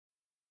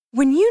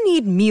When you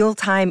need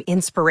mealtime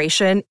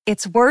inspiration,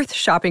 it's worth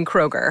shopping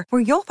Kroger,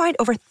 where you'll find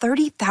over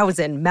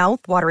 30,000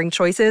 mouth-watering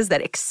choices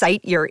that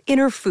excite your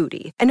inner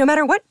foodie. And no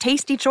matter what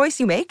tasty choice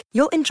you make,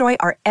 you'll enjoy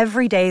our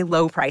everyday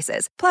low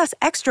prices, plus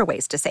extra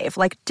ways to save,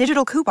 like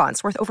digital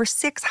coupons worth over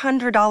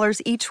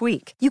 $600 each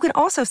week. You can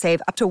also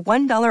save up to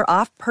 $1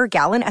 off per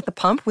gallon at the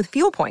pump with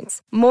fuel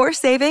points. More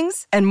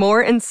savings and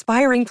more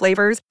inspiring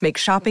flavors make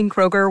shopping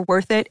Kroger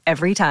worth it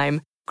every time.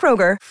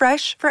 Kroger,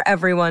 fresh for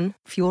everyone.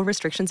 Fuel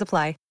restrictions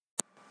apply.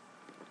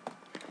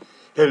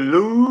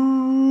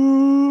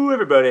 Hello,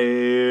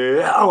 everybody.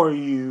 How are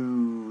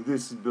you?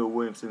 This is Bill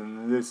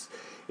Williamson. This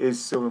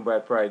is Silver and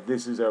Black Pride.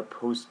 This is our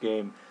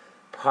post-game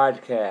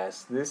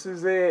podcast. This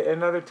is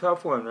another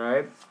tough one,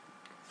 right?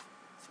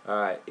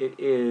 It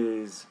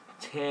is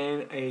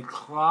 10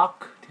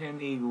 o'clock,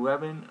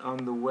 10:11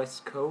 on the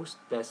West Coast,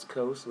 best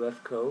coast,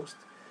 left coast.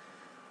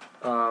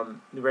 The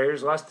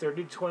Raiders lost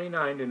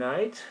 30-29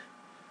 tonight.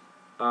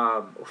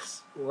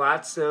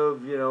 Lots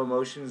of,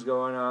 emotions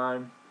going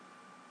on.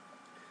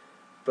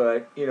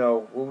 But,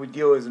 what we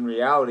deal is in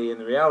reality,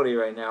 and the reality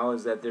right now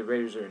is that the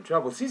Raiders are in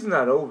trouble. The season's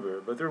not over,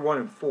 but they're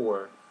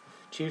 1-4.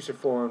 Chiefs are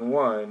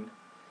 4-1.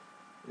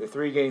 They're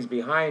 3 games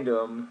behind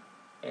them,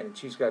 and the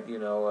Chiefs got,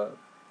 a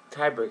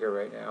tiebreaker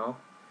right now.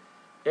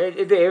 The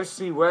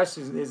AFC West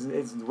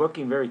is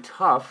looking very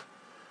tough,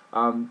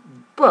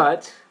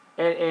 but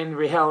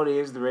reality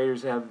is the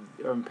Raiders are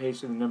on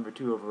pace to the number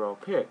 2 overall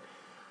pick.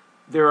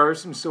 There are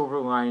some silver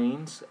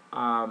linings.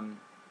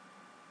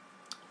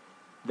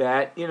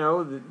 That,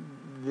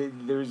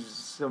 there's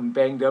some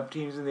banged up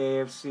teams in the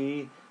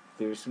AFC.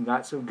 There's some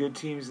not so good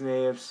teams in the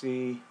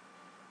AFC.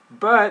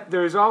 But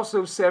there's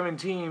also 7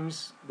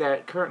 teams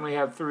that currently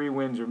have 3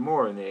 wins or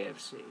more in the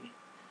AFC.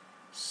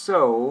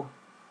 So,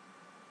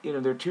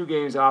 they're 2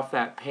 games off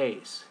that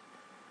pace.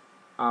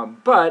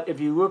 But if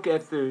you look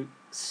at the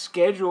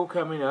schedule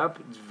coming up,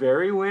 it's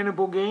very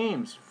winnable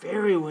games.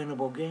 Very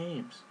winnable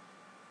games.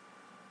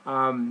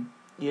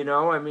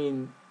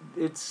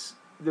 It's...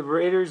 The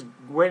Raiders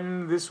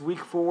went this week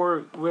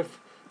 4 with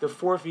the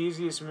 4th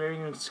easiest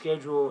remaining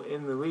schedule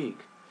in the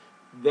league.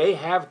 They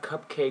have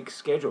cupcake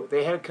schedule.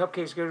 They had a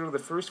cupcake schedule the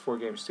first 4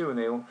 games too, and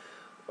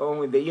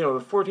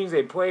the 4 teams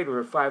they played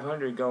were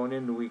 500 going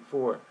into week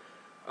 4.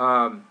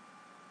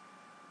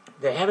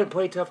 They haven't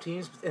played tough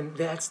teams, and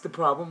that's the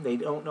problem. They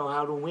don't know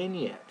how to win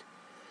yet.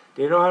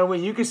 They don't know how to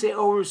win. You can say,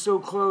 "Oh, we're so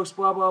close,"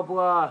 blah blah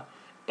blah.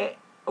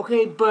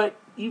 Okay, but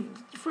you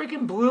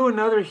freaking blew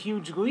another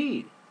huge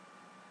lead.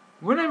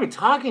 We're not even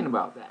talking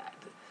about that.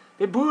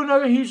 They blew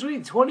another huge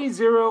lead,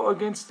 20-0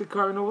 against the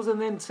Cardinals, and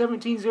then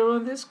 17-0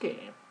 in this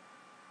game.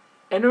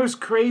 And there was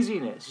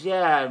craziness.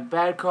 Yeah,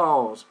 bad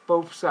calls,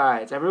 both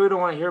sides. I really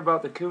don't want to hear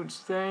about the Kuntz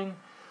thing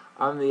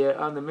on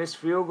the missed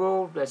field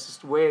goal. That's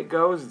just the way it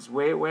goes. It's the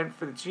way it went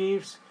for the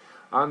Chiefs.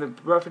 On the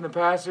roughing the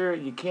passer,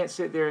 you can't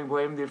sit there and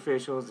blame the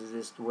officials. It's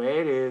just the way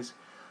it is.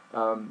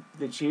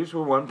 The Chiefs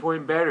were 1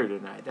 point better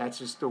tonight. That's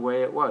just the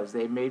way it was.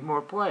 They made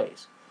more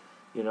plays.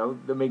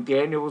 The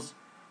McDaniels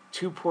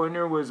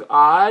 2-pointer was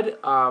odd.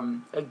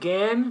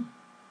 Again,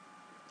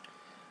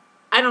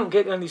 I don't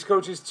get on these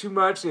coaches too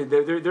much.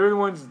 They're the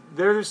ones.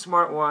 They're the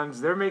smart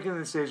ones. They're making the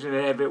decision,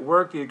 and if it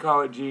worked, you'd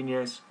call it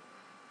genius.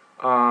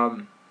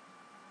 But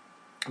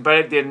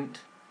it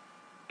didn't,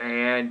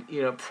 and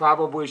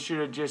probably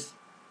should have just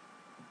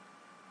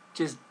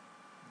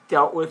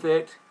dealt with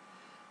it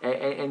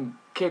and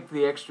kicked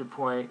the extra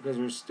point because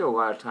there's still a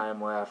lot of time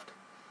left.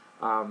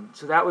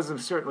 So that was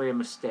certainly a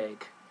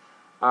mistake.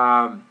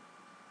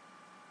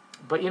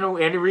 But,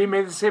 Andy Reid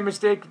made the same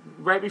mistake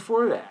right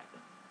before that.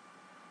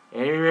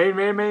 Andy Reid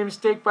made a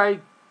mistake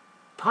by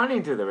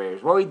punting to the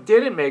Raiders. Well, he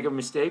didn't make a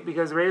mistake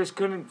because the Raiders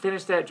couldn't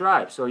finish that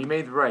drive, so he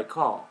made the right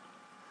call.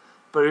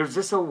 But it was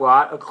just a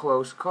lot of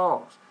close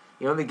calls.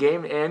 The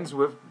game ends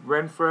with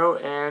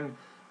Renfrow and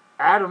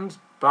Adams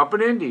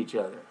bumping into each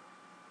other.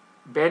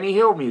 Benny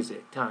Hill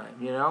music time,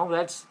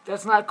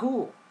 That's not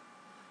cool.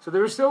 So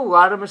there were still a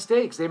lot of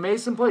mistakes. They made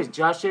some plays.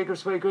 Josh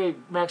Jacobs played great.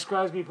 Max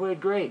Crosby played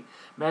great.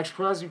 Max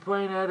Crosby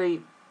playing at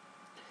a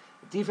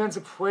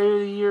defensive player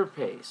of the year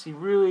pace. He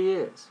really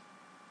is.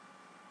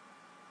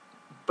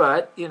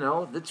 But,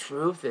 the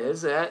truth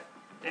is that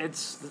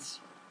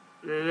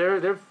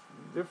they're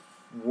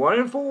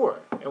 1-4.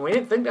 And we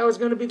didn't think that was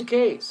going to be the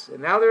case. And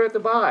now they're at the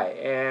bye.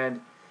 And,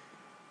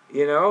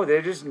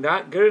 they're just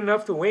not good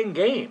enough to win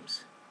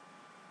games.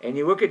 And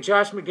you look at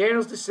Josh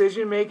McDaniels'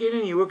 decision making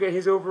and you look at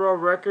his overall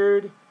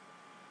record.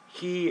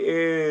 He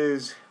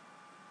is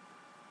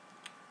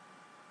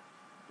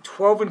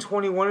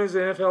 12-21 as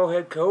an NFL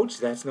head coach.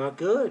 That's not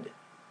good.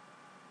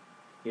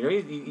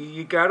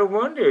 You got to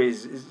wonder,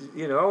 is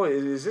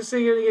this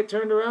thing going to get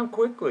turned around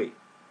quickly?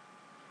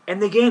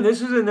 And again, this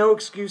was a no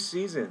excuse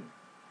season.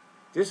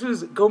 This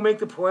was go make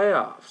the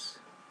playoffs.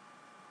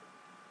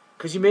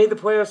 Because you made the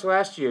playoffs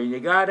last year and you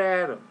got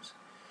Adams.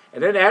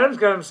 And then Adams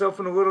got himself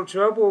in a little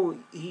trouble.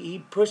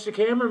 He pushed the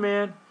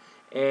cameraman.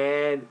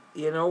 And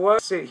you know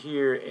what? Sit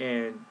here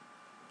and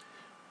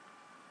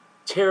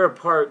tear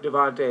apart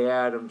Davante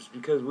Adams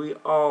because we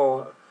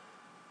all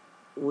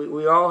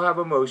we all have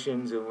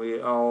emotions and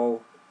we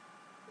all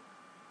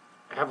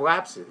have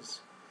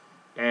lapses.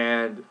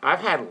 And I've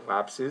had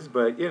lapses,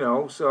 but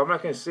so I'm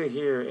not going to sit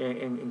here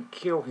and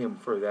kill him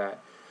for that.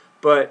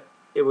 But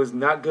it was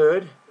not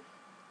good.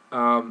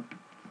 Um,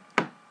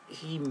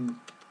 he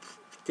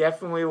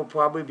definitely will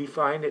probably be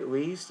fined at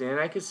least, and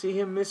I could see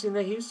him missing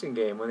the Houston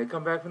game when they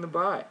come back from the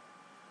bye.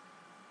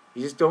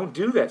 You just don't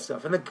do that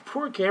stuff. And the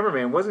poor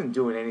cameraman wasn't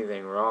doing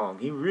anything wrong.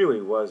 He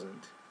really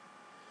wasn't.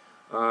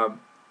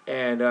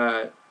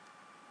 And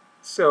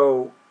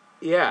so,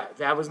 yeah,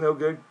 that was no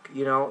good.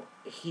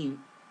 He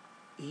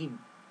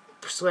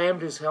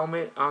slammed his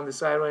helmet on the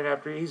sideline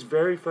after. He's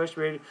very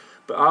frustrated.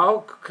 But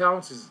all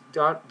counts is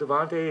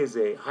Davante is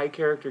a high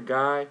character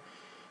guy.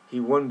 He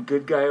won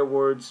Good Guy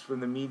Awards from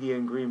the media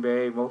in Green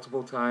Bay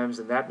multiple times,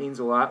 and that means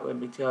a lot, let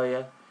me tell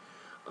you.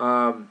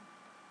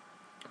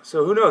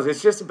 So who knows?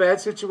 It's just a bad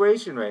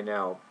situation right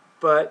now.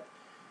 But,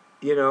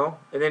 and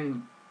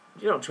then,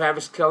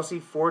 Travis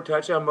Kelce, 4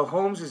 touchdowns.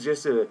 Mahomes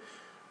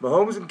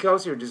and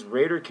Kelce are just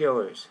Raider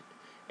killers.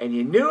 And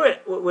you knew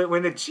it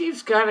when the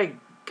Chiefs kind of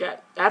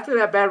got, after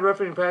that bad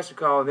roughing passer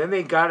call, and then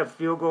they got a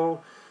field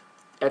goal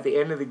at the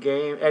end of the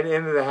game, at the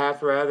end of the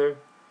half rather.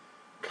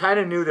 Kind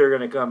of knew they were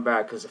going to come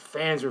back because the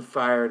fans were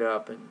fired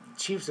up, and the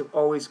Chiefs have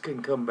always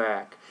can come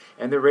back.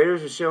 And the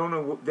Raiders have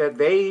shown that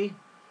they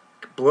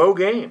blow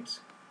games.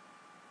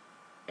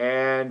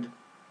 And,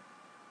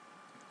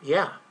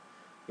 yeah,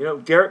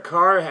 Derek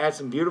Carr had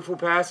some beautiful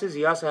passes.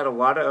 He also had a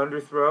lot of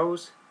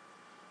underthrows.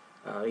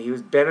 He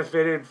was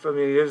benefited from.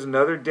 There's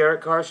another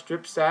Derek Carr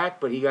strip sack,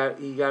 but he got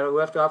it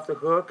left off the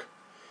hook.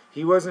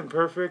 He wasn't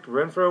perfect.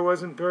 Renfrow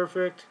wasn't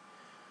perfect.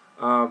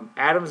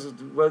 Adams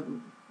was.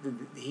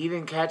 He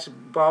didn't catch the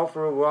ball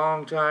for a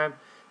long time.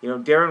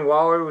 Darren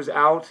Waller was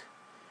out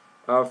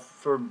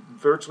for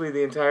virtually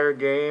the entire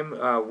game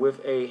with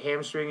a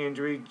hamstring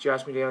injury.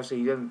 Josh McDaniels said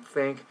he doesn't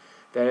think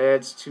that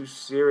it's too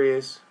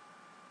serious.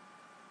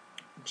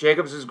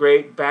 Jacobs is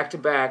great,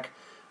 back-to-back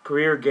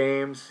career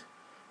games.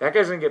 That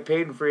guy's going to get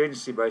paid in free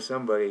agency by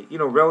somebody.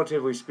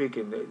 Relatively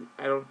speaking,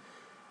 I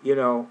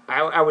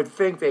would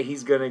think that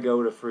he's going to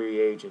go to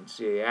free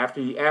agency.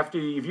 After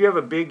if you have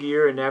a big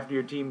year and after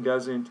your team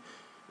doesn't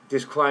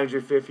declines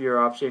your 5th-year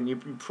option, you're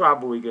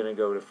probably going to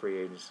go to free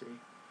agency.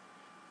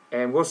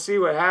 And we'll see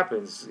what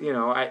happens.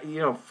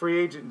 Free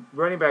agent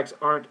running backs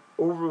aren't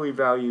overly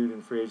valued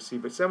in free agency,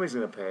 but somebody's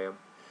going to pay them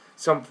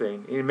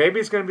something. And maybe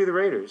it's going to be the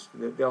Raiders.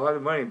 They'll have the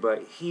money,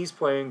 but he's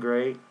playing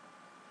great.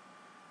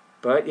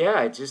 But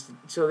yeah,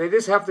 so they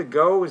just have to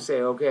go and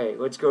say, okay,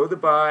 let's go to the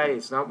bye.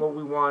 It's not what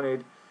we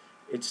wanted.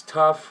 It's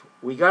tough.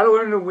 We got to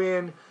learn to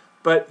win,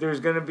 but there's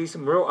going to be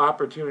some real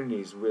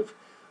opportunities with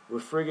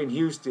friggin'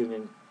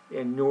 Houston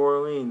and New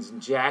Orleans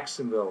and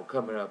Jacksonville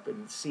coming up,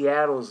 and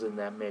Seattle's in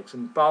that mix,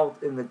 and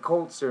the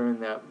Colts are in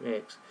that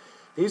mix.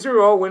 These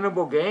are all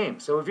winnable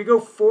games. So if you go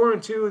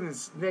 4-2 in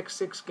the next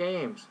 6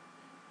 games,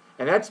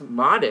 and that's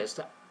modest,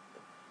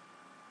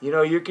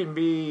 you can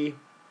be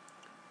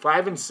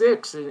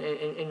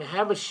 5-6 and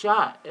have a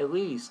shot at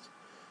least.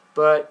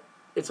 But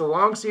it's a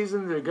long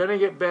season. They're going to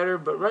get better,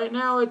 but right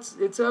now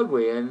it's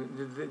ugly,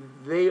 and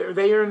they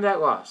earned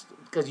that loss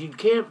because you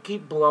can't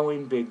keep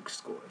blowing big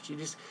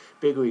scores.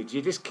 Big leads.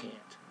 You just can't.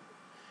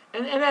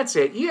 And that's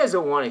it. You guys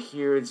don't want to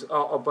hear it's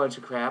a bunch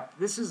of crap.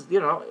 This is,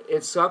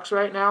 it sucks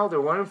right now. They're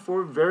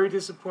 1-4, very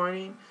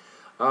disappointing.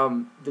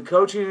 The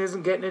coaching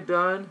isn't getting it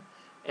done,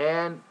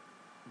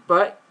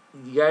 but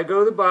you got to go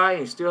to the bye,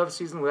 and you still have a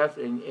season left,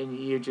 and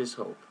you just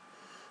hope.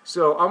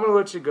 So I'm going to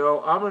let you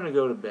go. I'm going to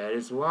go to bed.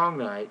 It's a long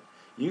night.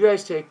 You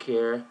guys take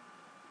care.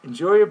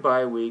 Enjoy your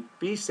bye week.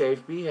 Be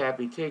safe. Be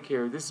happy. Take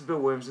care. This is Bill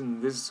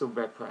Williamson. This is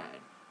Silverback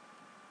Pride.